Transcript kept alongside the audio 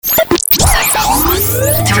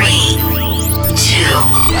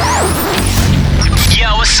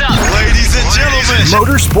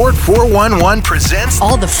Motorsport 411 presents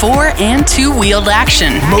all the four- and two-wheeled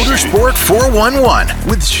action. Motorsport 411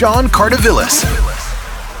 with Sean Cardavillis.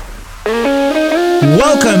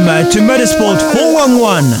 Welcome to Motorsport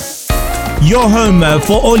 411, your home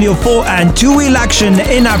for all your four- and two-wheel action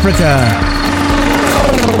in Africa.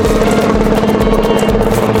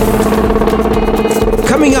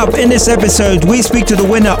 Coming up in this episode, we speak to the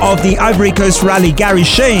winner of the Ivory Coast Rally, Gary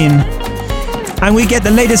Shane, and we get the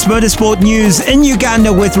latest motorsport news in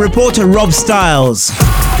Uganda with reporter Rob Stiles.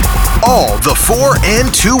 All the four-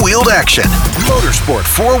 and two-wheeled action. Motorsport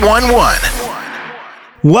 411.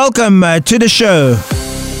 Welcome to the show.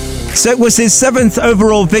 So it was his 7th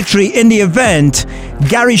overall victory in the event.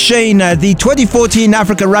 Gary Shane, the 2014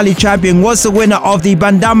 Africa Rally champion, was the winner of the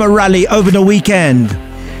Bandama Rally over the weekend.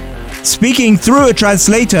 Speaking through a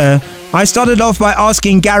translator, I started off by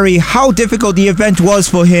asking Gary how difficult the event was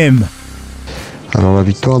for him. Alors la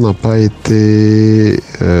victoire n'a pas été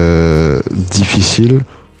difficile.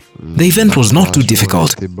 The event was not too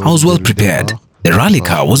difficult. I was well prepared. The rally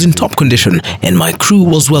car was in top condition and my crew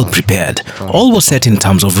was well prepared. All was set in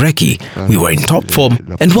terms of recce. We were in top form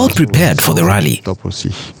and well prepared for the rally.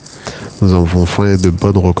 Nous avons fait de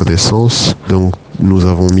bonnes reconnaissances, donc nous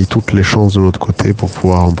avons mis toutes les chances de notre côté pour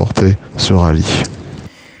pouvoir remporter ce rallye.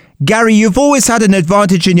 Gary, you've always had an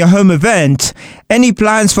advantage in your home event. Any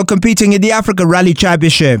plans for competing in the Africa Rally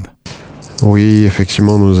Championship? Oui,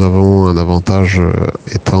 effectivement, nous avons un avantage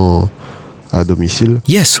étant à domicile.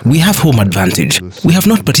 Yes, we have home advantage. We have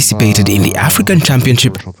not participated in the African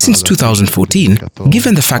Championship since 2014,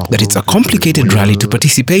 given the fact that it's a complicated rally to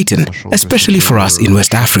participate in, especially for us in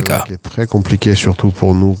West Africa. Très compliqué, surtout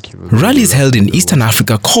pour nous. Rallies held in Eastern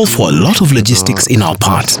Africa call for a lot of logistics in our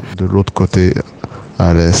part. De l'autre côté,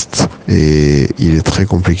 à l'est, et il est très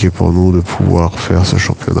compliqué pour nous de pouvoir faire ce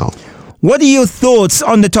championnat. What are your thoughts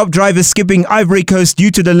on the top driver skipping Ivory Coast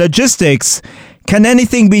due to the logistics? Can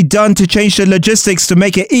anything be done to change the logistics to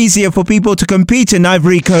make it easier for people to compete in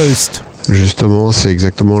Ivory Coast? Justement, c'est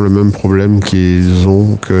exactement le même problème qu'ils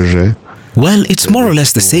ont que j'ai. Well, it's more or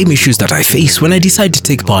less the same issues that I face when I decide to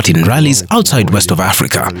take part in rallies outside West of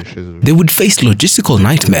Africa. They would face logistical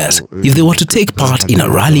nightmares if they were to take part in a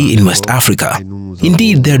rally in West Africa.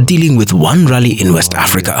 Indeed, they're dealing with one rally in West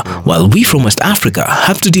Africa, while we from West Africa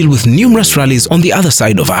have to deal with numerous rallies on the other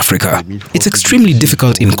side of Africa. It's extremely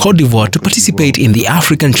difficult in Côte d'Ivoire to participate in the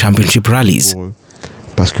African Championship rallies.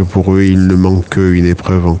 Parce que pour eux, il ne manque qu'une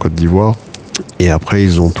épreuve en Côte d'Ivoire, et après,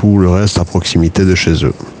 ils ont tout le reste à proximité de chez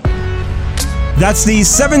eux. That's the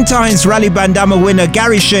 7 times Rally Bandama winner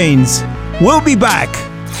Gary Shanes. We'll be back.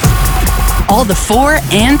 All the four-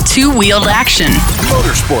 and two-wheeled action.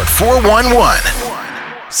 Motorsport 411.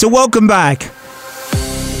 So welcome back.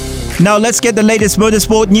 Now let's get the latest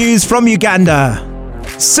motorsport news from Uganda.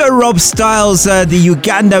 Sir Rob Stiles, the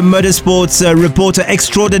Uganda Motorsports reporter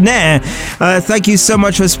extraordinaire. Thank you so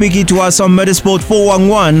much for speaking to us on Motorsport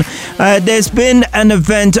 411. There's been an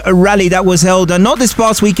event, a rally that was held not this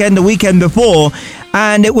past weekend, the weekend before,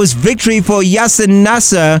 and it was victory for Yasin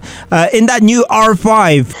Nasser in that new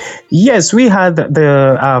R5. Yes, we had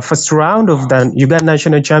the first round of the Uganda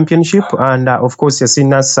National Championship, and of course, Yasin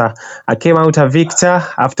Nasser came out a victor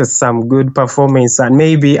after some good performance and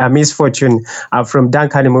maybe a misfortune from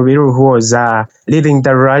Duncan Mubiru, who was leading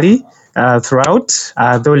the rally throughout,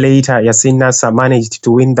 though later Yasin Nasser managed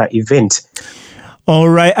to win the event. All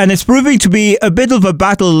right, and it's proving to be a bit of a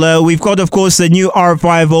battle. We've got, of course, the new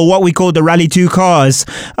R5, or what we call the Rally 2 cars.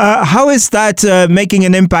 How is that making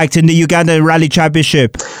an impact in the Uganda Rally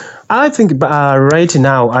Championship? I think right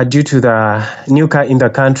now, due to the new car in the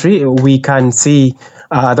country, we can see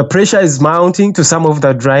the pressure is mounting to some of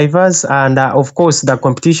the drivers, and of course the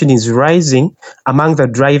competition is rising among the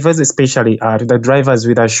drivers, especially the drivers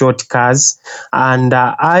with the short cars. And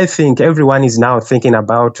I think everyone is now thinking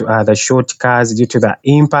about the short cars due to the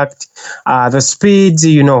impact, the speeds.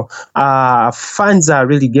 Fans are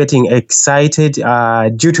really getting excited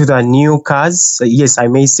due to the new cars. Yes, I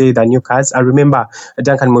may say the new cars. I remember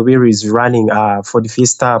Duncan Mubiru is running for the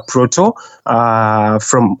Fiesta Proto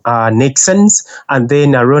from Nexans, and then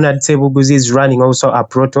Ronald Tebuguzi is running also a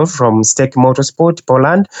Proto from Stake Motorsport,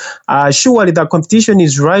 Poland. Surely the competition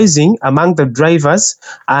is rising among the drivers,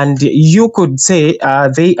 and you could say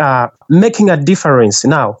they are making a difference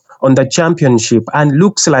now on the championship, and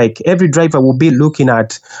looks like every driver will be looking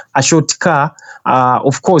at a short car,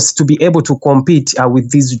 of course, to be able to compete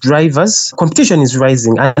with these drivers. Competition is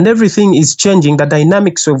rising and everything is changing. The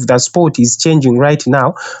dynamics of the sport is changing right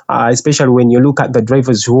now, especially when you look at the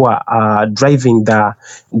drivers who are driving the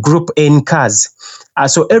Group N cars.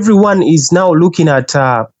 So everyone is now looking at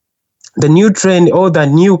the new trend or the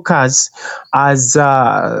new cars as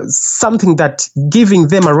something that giving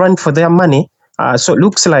them a run for their money. So it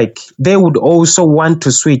looks like they would also want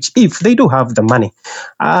to switch if they do have the money.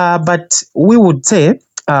 But we would say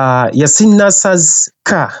Yasin Nasser's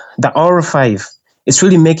car, the R5, is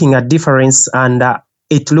really making a difference, and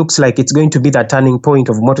it looks like it's going to be the turning point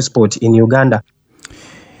of motorsport in Uganda.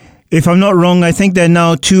 If I'm not wrong, I think there are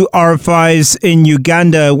now 2 R5s in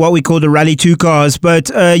Uganda, what we call the Rally 2 cars. But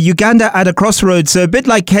Uganda at a crossroads, a bit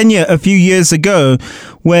like Kenya a few years ago,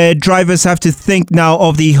 where drivers have to think now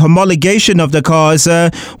of the homologation of the cars.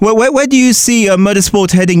 Where do you see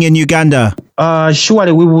motorsport heading in Uganda?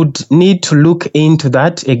 Surely we would need to look into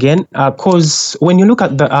that again, because when you look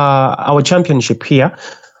at our championship here,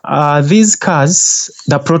 these cars,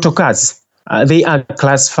 the proto cars, they are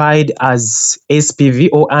classified as SPV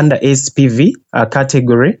or under SPV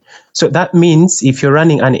category. So that means if you're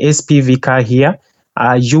running an SPV car here,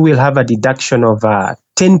 you will have a deduction of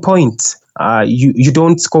 10 points. You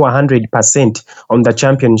don't score 100% on the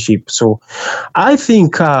championship. So I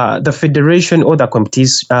think the federation or the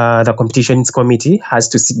competitions committee has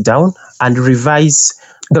to sit down and revise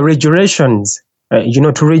the regulations,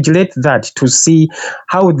 to regulate that, to see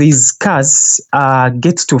how these cars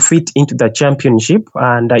get to fit into the championship.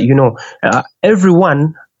 And,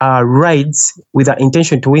 everyone rides with the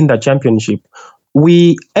intention to win the championship.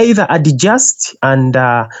 We either adjust and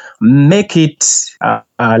make it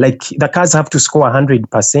like the cars have to score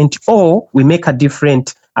 100%, or we make a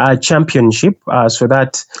different championship so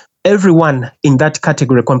that everyone in that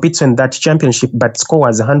category competes in that championship but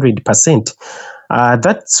scores 100%.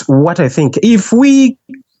 That's what I think. If we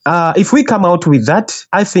come out with that,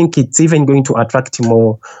 I think it's even going to attract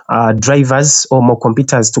more drivers or more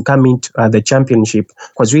competitors to come into the championship,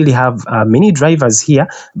 because we really have many drivers here,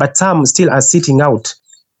 but some still are sitting out.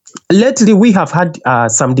 Lately, we have had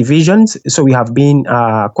some divisions, so we have been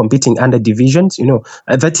competing under divisions.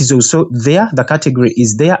 That is also there. The category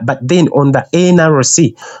is there, but then on the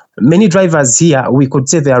NRC, many drivers here, we could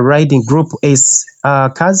say they are riding Group S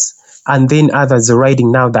cars, and then others are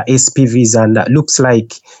riding now the SPVs, and looks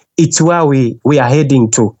like it's where we are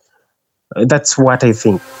heading to. That's what I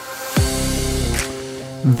think.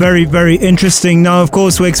 Very, very interesting. Now, of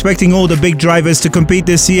course, we're expecting all the big drivers to compete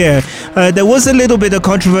this year. There was a little bit of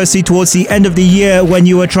controversy towards the end of the year when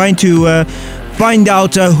you were trying to find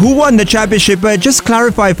out who won the championship. Just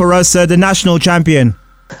clarify for us the national champion.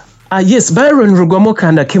 Yes, Byron Rugwamoka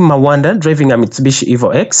and Akim Mawanda, driving a Mitsubishi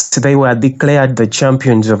Evo X, they were declared the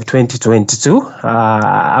champions of 2022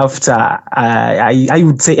 after, I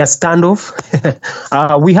would say, a standoff.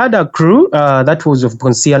 We had a crew that was of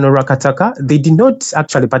Ponciano Rakataka. They did not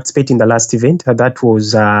actually participate in the last event. That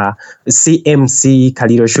was CMC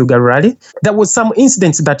Kaliro Sugar Rally. There was some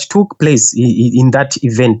incidents that took place in that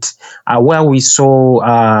event where we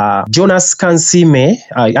saw Jonas Kansime.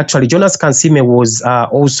 Actually, Jonas Kansime was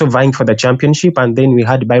also for the championship, and then we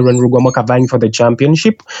had Byron Rugwamoka vying for the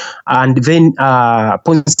championship, and then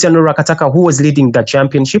Ponciano Rakataka, who was leading the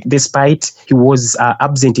championship, despite he was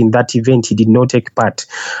absent in that event, he did not take part.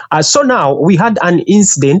 So now we had an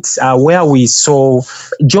incident where we saw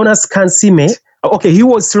Jonas Kansime. Okay, he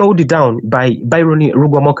was slowed down by Byron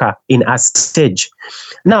Rugwamoka in a stage.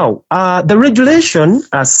 Now, the regulation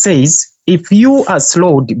says if you are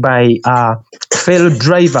slowed by a failed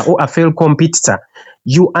driver or a failed competitor,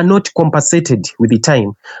 you are not compensated with the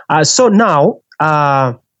time. So now,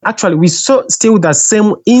 actually, we saw still the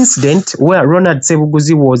same incident where Ronald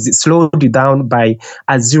Sevuguzi was slowed down by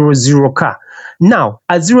a 0-0 car. Now,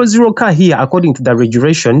 a 0-0 car here, according to the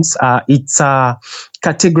regulations, it's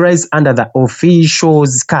categorized under the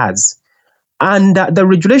officials' cars. And the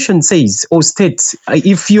regulation says or states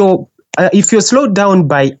if you're slowed down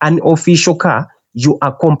by an official car, you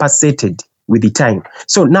are compensated with the time.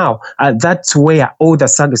 So now that's where all the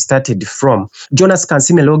saga started from. Jonas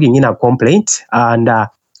Kansime logging in a complaint, and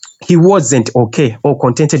he wasn't okay or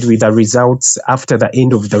contented with the results after the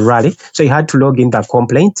end of the rally. So he had to log in the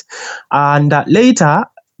complaint. And later,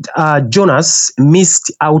 Jonas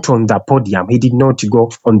missed out on the podium. He did not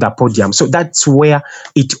go on the podium. So that's where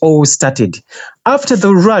it all started. After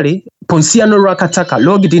the rally, Ponciano Rakataka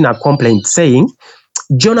logged in a complaint saying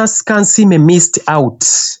Jonas Kansime missed out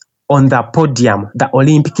on the podium, the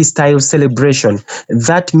Olympic style celebration.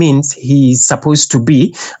 That means he's supposed to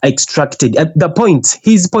be extracted. At the point,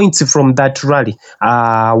 his points from that rally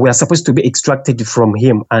were supposed to be extracted from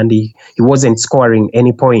him, and he wasn't scoring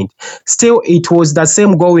any point. Still, it was the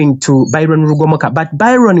same going to Byron Rugwamoka. But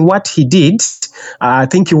Byron, what he did, I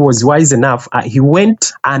think he was wise enough. He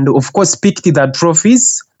went and, of course, picked the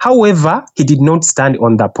trophies. However, he did not stand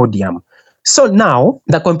on the podium. So now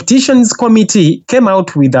the competitions committee came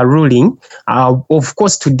out with a ruling, of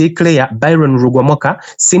course, to declare Byron Rugwamoka,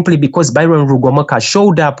 simply because Byron Rugwamoka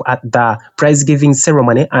showed up at the prize giving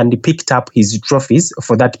ceremony and picked up his trophies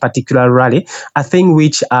for that particular rally, a thing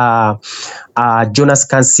which Jonas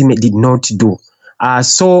Kansime did not do.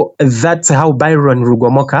 So that's how Byron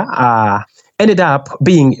Rugwamoka ended up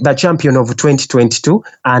being the champion of 2022,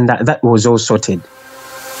 and that was all sorted.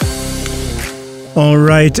 All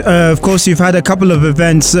right. Of course, you've had a couple of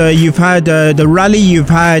events. You've had the rally, you've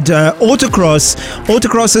had autocross.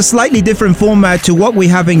 Autocross, a slightly different format to what we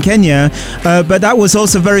have in Kenya, but that was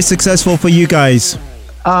also very successful for you guys.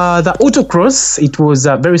 The autocross, it was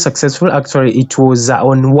very successful. Actually, it was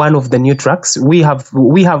on one of the new tracks. We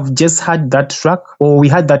have just had that track, or we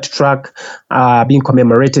had that track being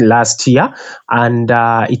commemorated last year, and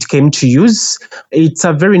it came to use. It's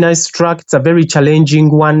a very nice track. It's a very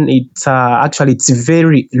challenging one. It's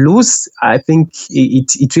very loose. I think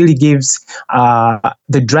it really gives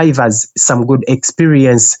the drivers some good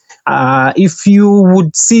experience. If you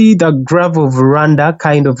would see the gravel veranda,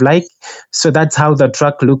 kind of like, so that's how the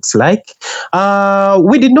track looks like.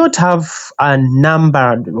 We did not have a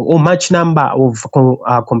number or much number of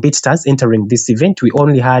competitors entering this event. We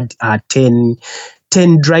only had 10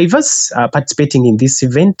 drivers participating in this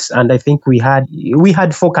event, and I think we had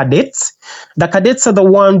 4 cadets. The cadets are the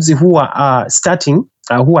ones who are starting.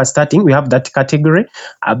 We have that category,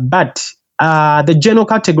 but the general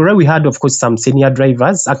category, we had, of course, some senior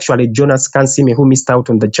drivers. Actually, Jonas Kansime, who missed out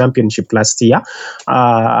on the championship last year,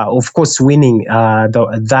 of course, winning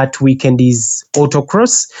that weekend is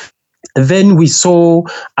autocross. Then we saw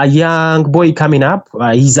a young boy coming up.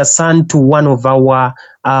 He's a son to one of our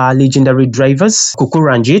legendary drivers, Kuku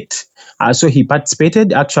Ranjit. So he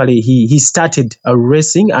participated. Actually, he started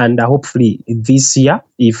racing, and hopefully this year,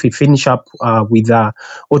 if he finish up with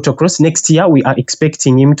autocross, next year we are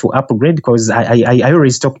expecting him to upgrade, because I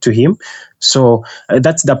already talked to him. So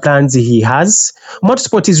that's the plans he has.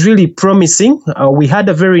 Motorsport is really promising. We had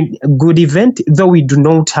a very good event, though we do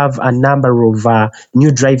not have a number of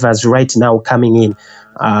new drivers right now coming in.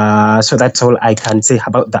 So that's all I can say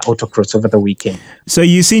about the autocross over the weekend. So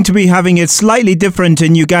you seem to be having it slightly different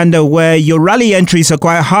in Uganda, where your rally entries are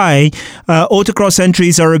quite high, autocross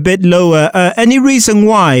entries are a bit lower. Any reason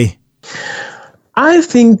why? I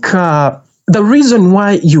think the reason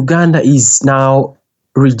why Uganda is now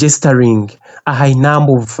registering a high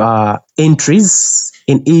number of entries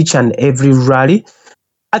in each and every rally,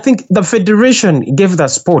 I think the federation gave the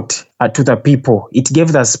sport to the people. It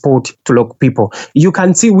gave the sport to local people. You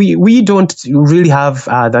can see we don't really have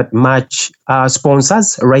that much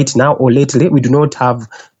sponsors right now, or lately. We do not have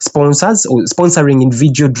sponsors or sponsoring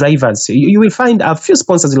individual drivers. You will find a few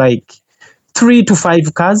sponsors, like 3 to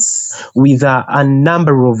 5 cars with a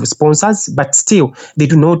number of sponsors, but still they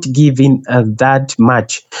do not give in that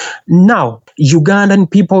much. Now, Ugandan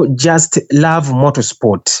people just love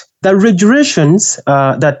motorsport. The regulations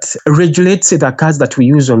that regulate the cars that we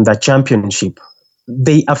use on the championship,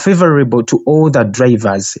 they are favorable to all the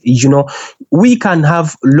drivers. You know, we can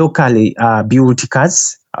have locally built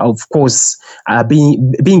cars, of course,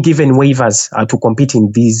 being given waivers to compete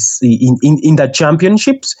in these in the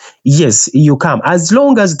championships. Yes, you can, as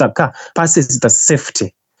long as the car passes the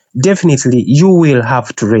safety. Definitely, you will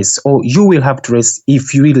have to race, or you will have to race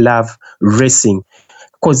if you love racing,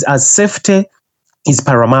 because as safety is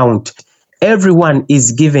paramount. Everyone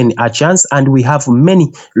is given a chance, and we have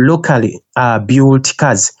many locally built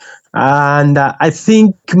cars. And I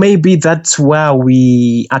think maybe that's where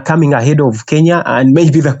we are coming ahead of Kenya and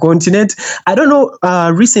maybe the continent. I don't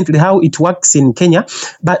know recently how it works in Kenya,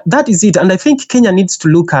 but that is it. And I think Kenya needs to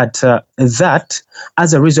look at that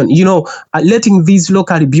as a reason, letting these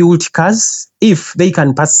locally built cars, if they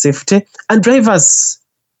can pass safety, and drivers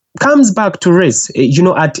comes back to race,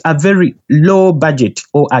 at a very low budget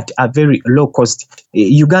or at a very low cost.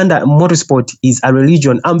 Uganda motorsport is a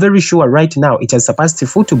religion. I'm very sure right now it has surpassed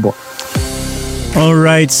football. All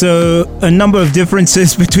right, so a number of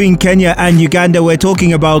differences between Kenya and Uganda. We're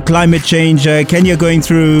talking about climate change. Kenya going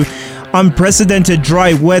through unprecedented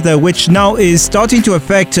dry weather, which now is starting to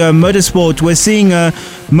affect motorsport. We're seeing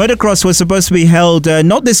motocross was supposed to be held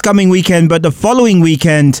not this coming weekend, but the following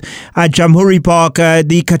weekend at Jamhuri Park.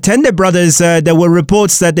 The Katende brothers, there were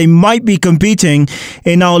reports that they might be competing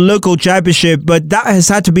in our local championship, but that has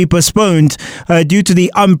had to be postponed due to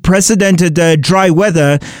the unprecedented dry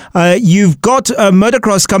weather. You've got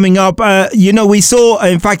motocross coming up. We saw,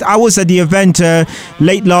 in fact, I was at the event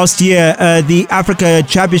late last year, the Africa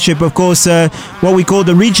Championship, of course, what we call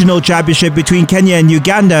the regional championship between Kenya and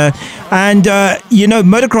Uganda. And,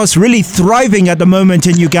 motocross really thriving at the moment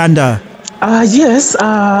in Uganda. Yes,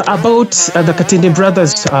 about the Katende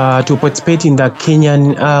brothers to participate in the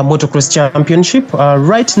Kenyan Motocross Championship.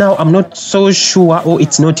 Right now, I'm not so sure, or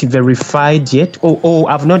it's not verified yet, or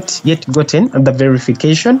I've not yet gotten the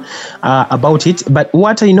verification about it. But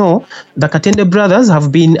what I know, the Katende brothers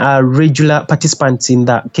have been regular participants in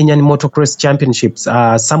the Kenyan Motocross Championships,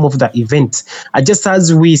 some of the events. Just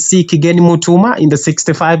as we see Kigeni Mutuma in the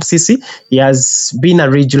 65cc, he has been a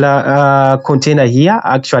regular contender here.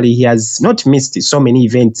 Actually, he has not missed so many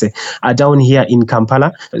events down here in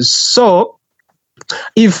Kampala. So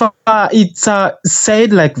if it's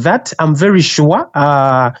said like that, I'm very sure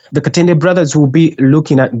the Katende brothers will be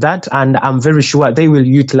looking at that, and I'm very sure they will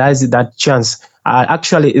utilize that chance.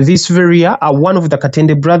 Actually, this very year, one of the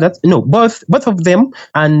Katende brothers, both of them,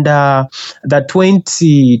 and the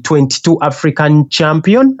 2022 African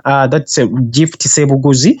champion, that's Gift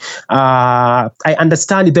Sebuguzi. I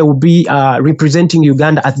understand they will be representing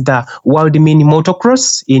Uganda at the World Mini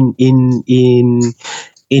Motocross in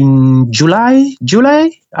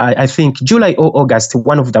July, I think July or August,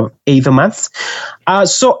 one of the either months.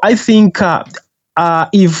 So I think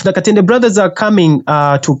if the Katende brothers are coming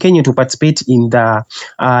to Kenya to participate in the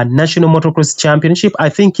National Motocross Championship, I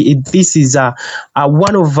think this is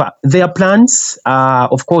one of their plans,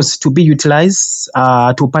 of course, to be utilized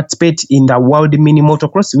to participate in the World Mini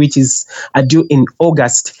Motocross, which is due in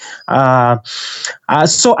August.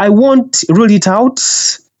 So I won't rule it out.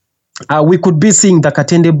 We could be seeing the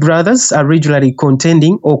Katende brothers regularly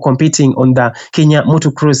contending or competing on the Kenya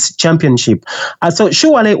Motocross Championship. So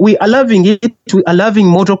surely we are loving it. We are loving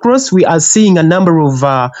motocross. We are seeing a number of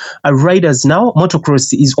riders now.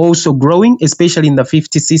 Motocross is also growing, especially in the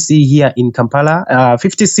 50cc here in Kampala.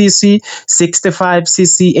 50cc,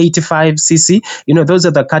 65cc, 85cc. Those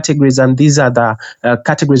are the categories, and these are the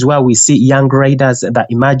categories where we see young riders, the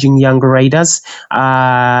emerging young riders.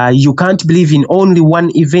 You can't believe in only one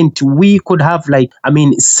event we could have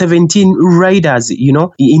 17 riders, in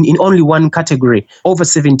only one category, over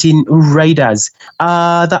 17 riders.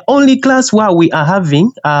 The only class where we are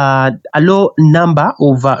having a low number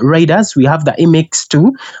of riders, we have the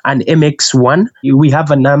MX2 and MX1. We have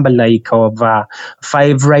a number of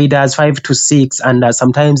 5 riders, 5 to 6, and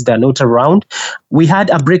sometimes they're not around. We had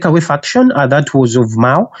a breakaway faction that was of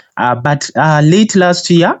Mao, but late last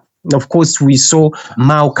year, of course, we saw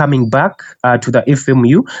Mao coming back to the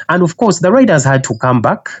FMU, and of course, the riders had to come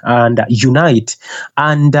back and unite.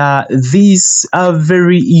 And this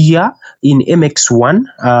very year in MX1,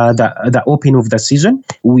 the opening of the season,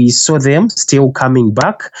 we saw them still coming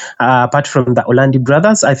back. Apart from the Orlando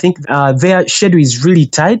brothers, I think their schedule is really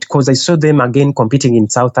tight, because I saw them again competing in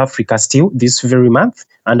South Africa still this very month.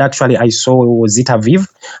 And actually, I saw, was it Aviv?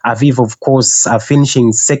 Aviv, of course,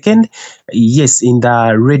 finishing second. Yes, in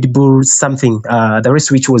the Red Bull something, the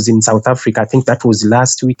race which was in South Africa. I think that was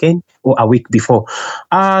last weekend or a week before.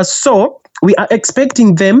 So we are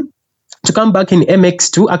expecting them to come back in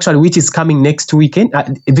MX2, actually, which is coming next weekend.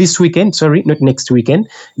 This weekend, sorry, not next weekend.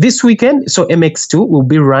 This weekend, so MX2 will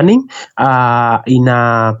be running in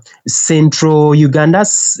central Uganda,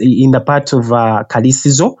 in the part of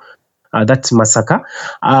Kalisizo. That's Masaka.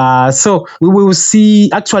 So we will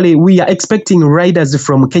see, actually, we are expecting riders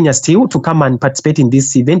from Kenya still to come and participate in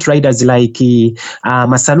this event. Riders like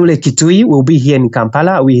Masalule Kitui will be here in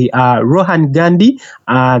Kampala. Rohan Gandhi,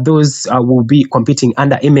 those will be competing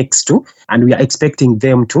under MX2, and we are expecting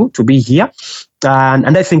them to be here.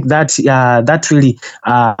 And I think that really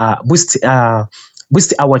boosts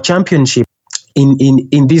our championship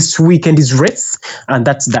in this weekend's race, and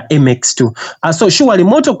that's the MX2. So surely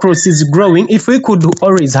motocross is growing. If we could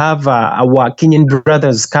always have our Kenyan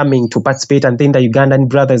brothers coming to participate, and then the Ugandan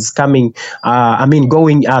brothers coming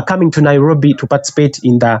to Nairobi to participate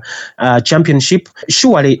in the championship,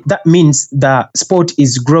 surely that means the sport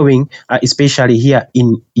is growing, especially here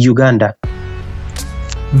in Uganda.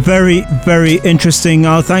 Very, very interesting.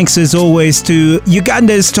 Our thanks as always to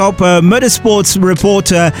Uganda's top motorsports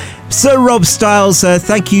reporter, Sir Rob Styles.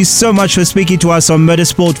 Thank you so much for speaking to us on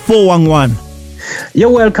Motorsport 411.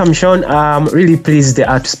 You're welcome, Sean. I'm really pleased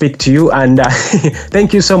to speak to you, and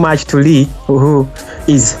thank you so much to Lee, who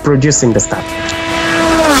is producing the stuff.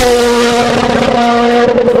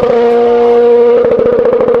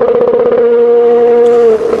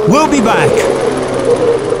 We'll be back.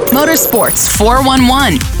 Motorsports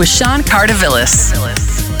 411 with Sean Cardavillis.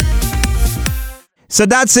 So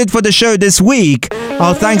that's it for the show this week.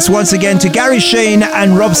 Our thanks once again to Gary Shane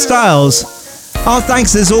and Rob Styles. Our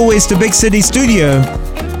thanks as always to Big City Studio.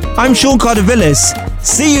 I'm Sean Cardavillis.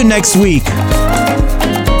 See you next week.